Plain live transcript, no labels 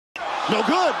No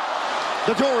good.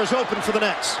 The door is open for the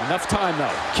Nets. Enough time,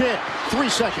 though. Kidd, 3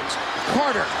 seconds.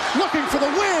 Carter looking for the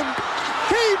win.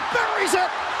 He buries it.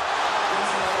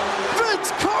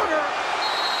 Vince Carter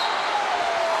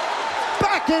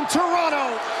back in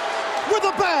Toronto with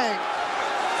a bang.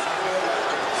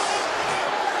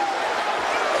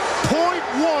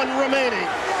 .1 remaining.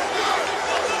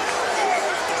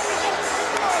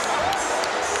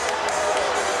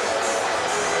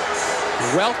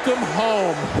 Welcome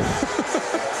home.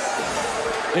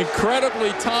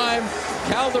 Incredibly timed.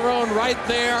 Calderon right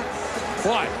there.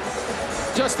 What?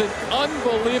 Just an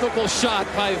unbelievable shot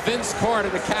by Vince Carter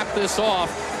to cap this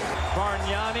off.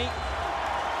 Bargnani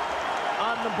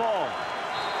on the ball.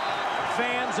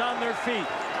 Fans on their feet.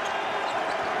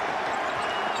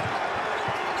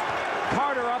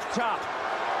 Carter up top.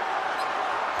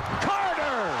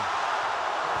 Carter!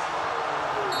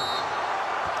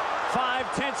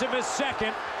 0.5 of a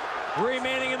second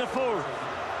remaining in the fourth.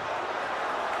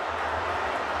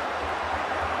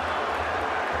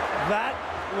 That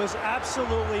was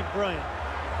absolutely brilliant.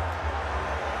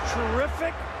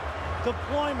 Terrific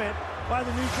deployment by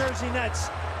the New Jersey Nets.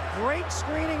 Great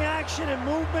screening action and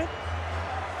movement.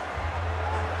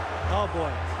 Oh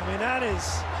boy, I mean that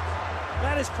is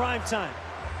prime time.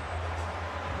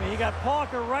 I mean, you got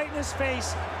Parker right in his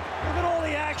face. Look at all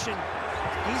the action.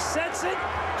 He sets it,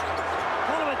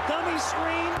 kind of a dummy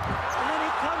screen, and then he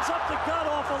comes up the gut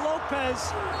off of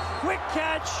Lopez. Quick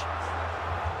catch.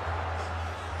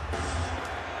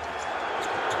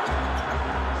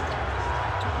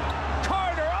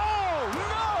 Carter, oh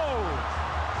no!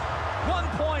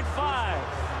 1.5.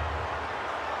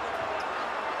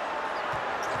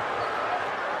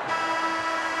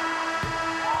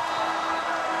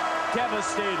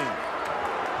 Devastating.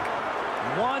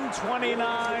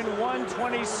 129,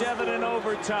 127 in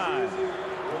overtime.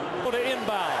 To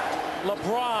inbound.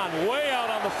 LeBron way out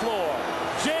on the floor.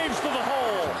 James to the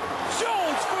hole.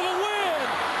 Jones for the win.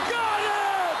 Got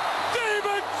it!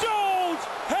 David Jones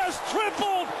has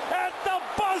tripled at the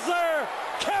buzzer.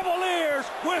 Cavaliers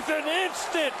with an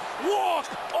instant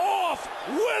walk-off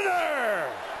winner.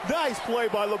 Nice play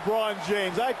by LeBron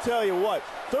James. I tell you what,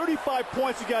 35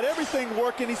 points, he got everything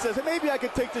working. He says, hey, maybe I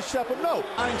could take this shot, but no.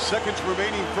 9 seconds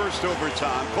remaining first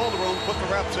overtime. Calderon put the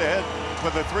Raps ahead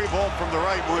with a 3-ball from the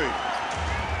right wing.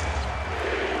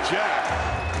 Jack,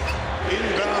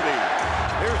 inbounding.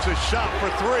 Here's a shot for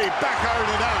 3, back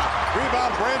ironing out.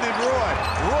 Rebound, Brandon Roy.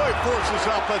 Roy forces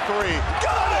out the 3.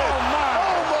 Got it!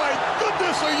 Oh my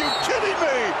goodness, are you kidding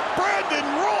me? Brandon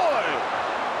Roy!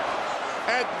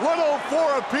 At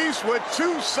 1:04 apiece with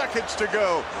 2 seconds to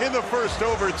go in the first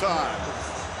overtime.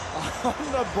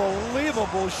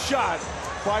 Unbelievable shot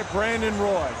by Brandon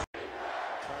Roy.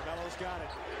 Carmelo's got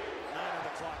it. 9 on the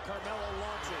clock. Carmelo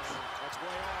launches. That's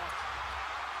way off.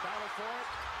 Battle for it.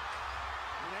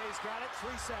 Renee's got it.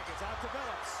 3 seconds. Out to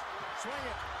Phillips. Swing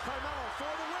it. Carmelo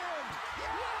for the win.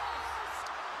 Yes!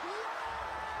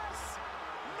 Yes!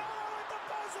 Melo at the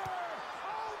buzzer!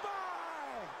 Oh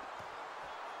my!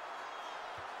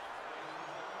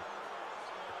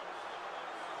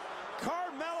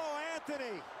 Carmelo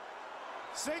Anthony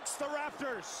sinks the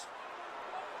Raptors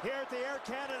here at the Air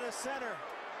Canada Center.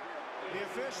 The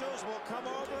officials will come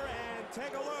over and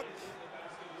take a look.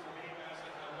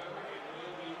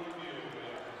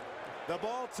 The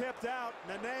ball tipped out.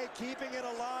 Nene keeping it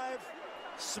alive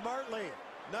smartly.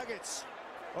 Nuggets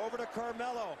over to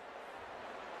Carmelo.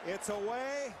 It's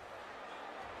away.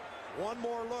 One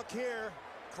more look here.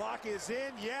 Clock is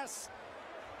in. Yes.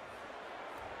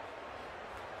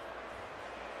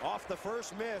 Off the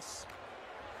first miss.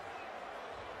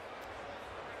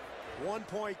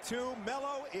 1.2.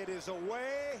 Melo, it is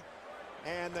away.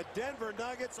 And the Denver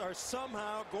Nuggets are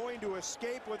somehow going to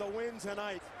escape with a win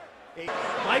tonight.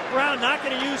 Mike Brown not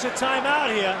going to use a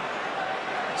timeout here.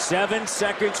 7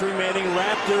 seconds remaining.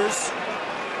 Raptors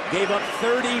gave up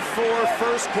 34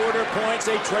 first quarter points.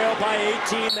 They trail by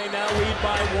 18. They now lead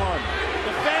by 1.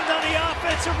 Defend on the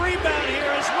offensive rebound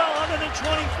here as well, under the 24.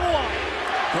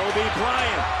 Kobe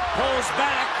Bryant pulls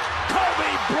back.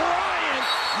 Kobe Bryant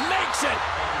makes it.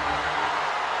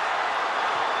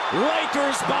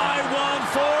 Lakers by 1.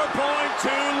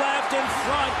 4.2 left in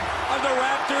front of the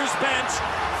Raptors bench.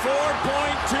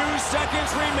 4.2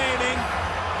 seconds remaining.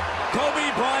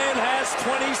 Kobe Bryant has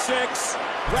 26.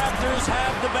 Raptors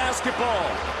have the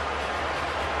basketball.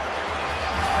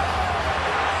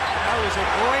 That was a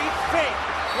great fake.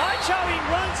 Watch how he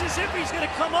runs as if he's going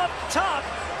to come up top,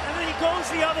 and then he goes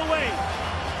the other way.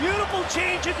 Beautiful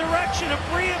change of direction to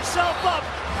free himself up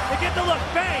to get the look.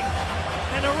 Bang!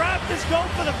 And the Raptors go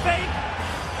for the fake,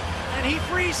 and he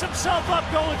frees himself up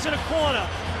going to the corner.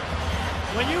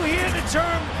 When you hear the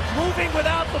term moving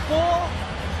without the ball,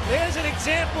 there's an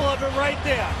example of it right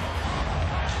there.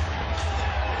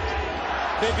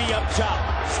 Bibby up top.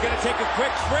 He's going to take a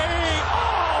quick three.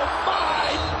 Oh,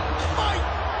 my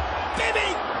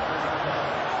Bibby!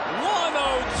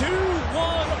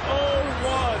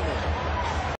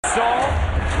 102-101. Saul,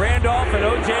 Randolph, and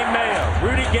O.J. Mayo.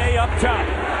 Rudy Gay up top.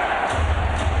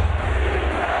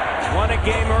 Won a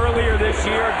game earlier this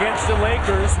year against the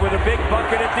Lakers with a big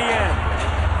bucket at the end.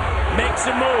 Makes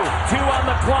a move. 2 on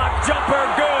the clock. Jumper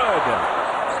good.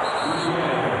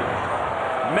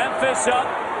 Memphis up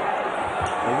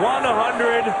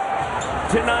 100-98.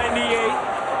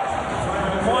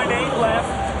 0.8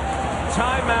 left.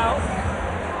 Timeout.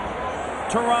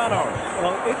 Toronto.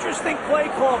 Well, interesting play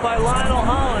call by Lionel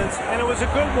Hollins, and it was a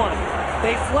good one.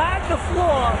 They flagged the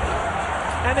floor,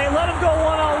 and they let him go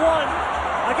one-on-one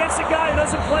against a guy who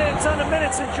doesn't play a ton of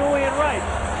minutes in Julian Wright.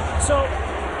 So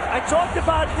I talked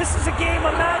about this is a game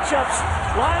of matchups.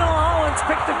 Lionel Hollins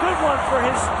picked a good one for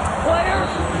his player.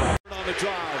 On the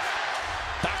drive.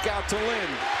 Back out to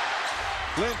Lynn.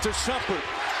 Lynn to Shumpert.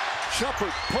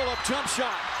 Shumpert, pull-up jump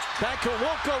shot. Banker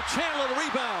won't go. Chandler the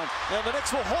rebound. And the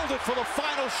Knicks will hold it for the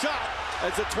final shot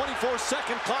as the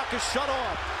 24-second clock is shut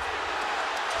off.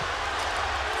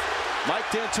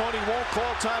 Mike D'Antoni won't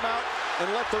call timeout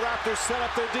and let the Raptors set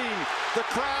up their D. The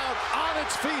crowd on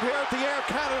its feet here at the Air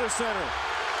Canada Center.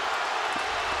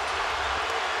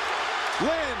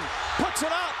 Lynn puts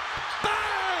it up.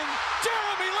 Bang!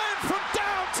 Jeremy Lin from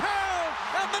downtown,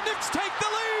 and the Knicks take the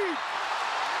lead.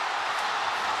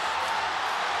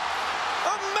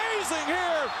 Amazing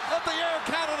here at the Air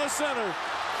Canada Center.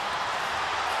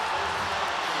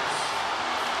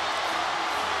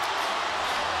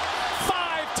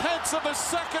 Five-tenths of a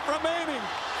second remaining.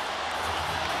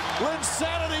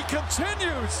 Linsanity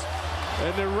continues.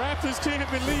 And the Raptors can't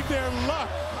believe their luck.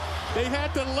 They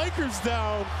had the Lakers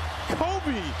down.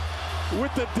 Kobe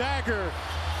with the dagger.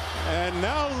 And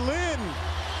now Lynn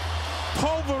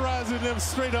pulverizing them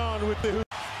straight on with the hoop.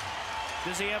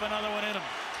 Does he have another one in him?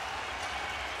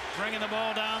 Bringing the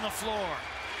ball down the floor.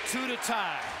 2 to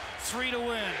tie. 3 to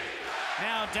win.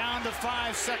 Now down to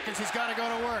 5 seconds. He's got to go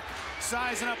to work.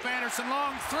 Sizing up Anderson.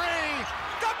 Long 3.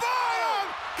 The bottom!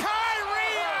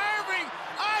 Kyrie Irving!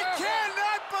 I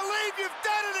cannot believe you've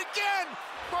done it again!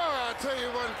 Boy, I'll tell you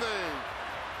one thing.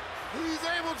 He's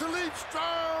able to leap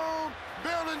strong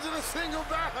buildings in a single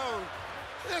bound.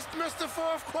 It's Mr.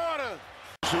 Fourth Quarter.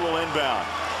 Who will inbound?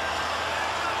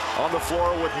 On the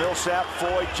floor with Millsap,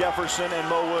 Foy, Jefferson, and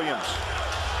Mo Williams.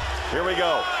 Here we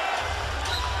go.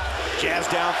 Jazz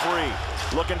down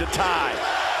 3, looking to tie.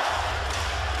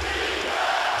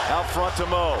 Out front to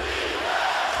Mo.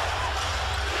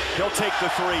 He'll take the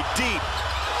 3 deep.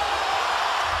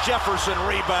 Jefferson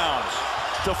rebounds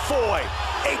to Foy.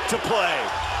 8 to play.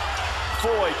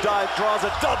 Foy draws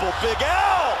a double. Big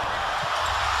Al.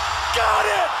 Got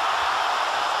it.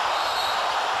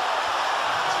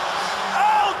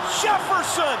 Al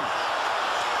Jefferson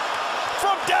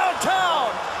from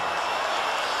downtown.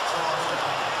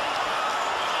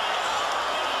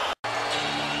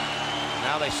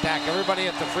 Now they stack everybody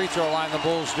at the free throw line, the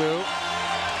Bulls do.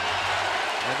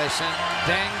 And they send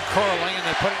Deng curling, and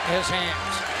they put it in his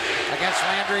hands against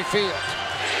Landry Fields.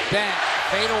 Deng,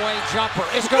 fadeaway jumper.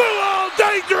 It's good. Oh,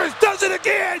 dangerous, does it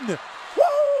again. Woo!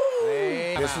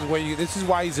 This is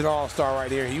why he's an all-star right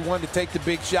here. He wanted to take the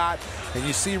big shot, and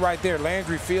you see right there,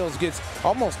 Landry Fields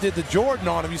almost did the Jordan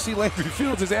on him. You see Landry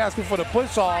Fields is asking for the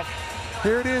push-off.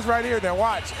 Here it is right here. Now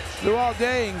watch. Luol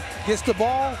Deng gets the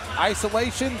ball,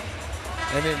 isolation,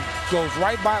 and then goes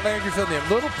right by Landry Fields. Then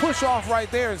little push off right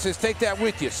there and says, take that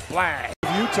with you. Splash.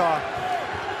 Utah.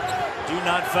 Do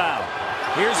not foul.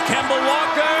 Here's Kemba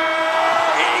Walker.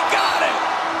 He got it.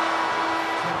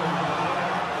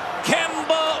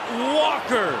 Kemba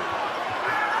Walker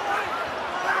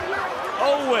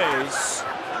always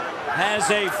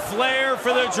has a flair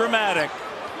for the dramatic.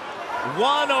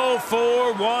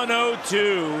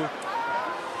 104-102.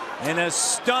 And a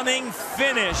stunning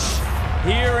finish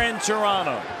here in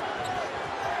Toronto.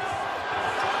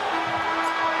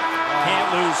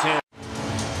 Can't lose him.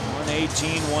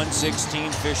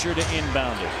 118-116, Fisher to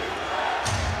inbound it.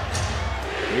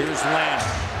 Here's Lamb.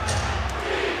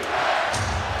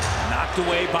 Knocked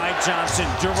away by Johnson.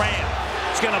 Durant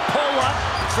is going to pull up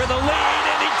for the lead,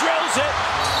 and he drills it.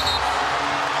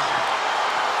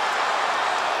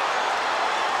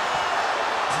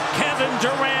 Kevin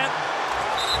Durant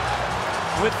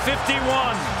with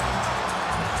 51.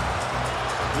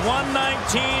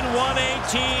 119,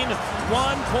 118,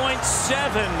 1.7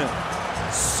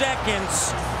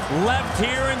 seconds left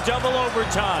here in double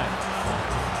overtime.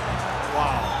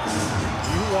 Wow.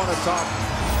 want to talk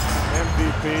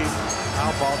MVP,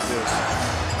 how about this?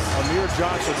 Amir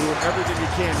Johnson doing everything he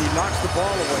can. He knocks the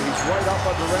ball away. He's right up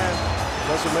on the rim.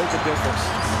 Doesn't make a difference.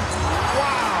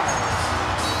 Wow!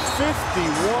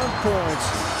 51 points.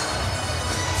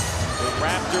 The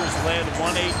Raptors led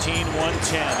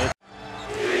 118-110.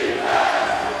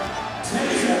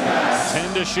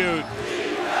 10 to shoot.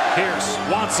 Pierce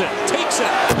wants it, takes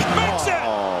it.